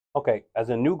Okay, as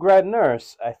a new grad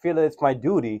nurse, I feel that it's my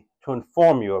duty to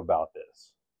inform you about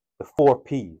this. The 4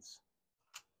 Ps.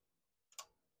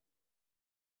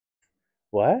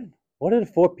 What? What are the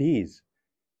 4 Ps?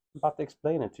 I'm about to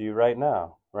explain it to you right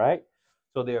now, right?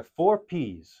 So there are 4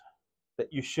 Ps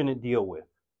that you shouldn't deal with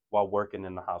while working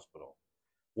in the hospital.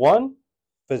 One,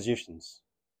 physicians,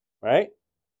 right?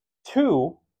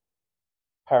 Two,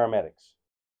 paramedics.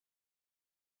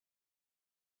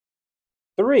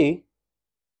 Three,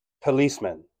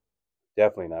 policemen.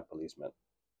 Definitely not policemen.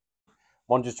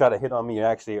 One just tried to hit on me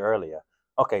actually earlier.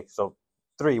 Okay, so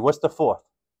three. What's the fourth?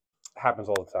 Happens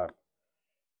all the time.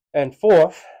 And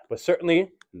fourth, but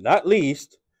certainly not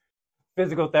least,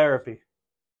 physical therapy.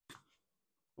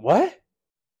 What?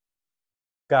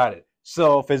 Got it.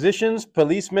 So physicians,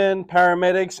 policemen,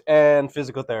 paramedics, and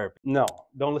physical therapy. No,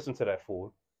 don't listen to that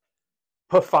fool.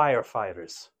 Put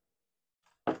firefighters.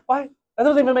 Why? That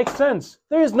doesn't even make sense.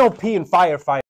 There is no P in firefighter.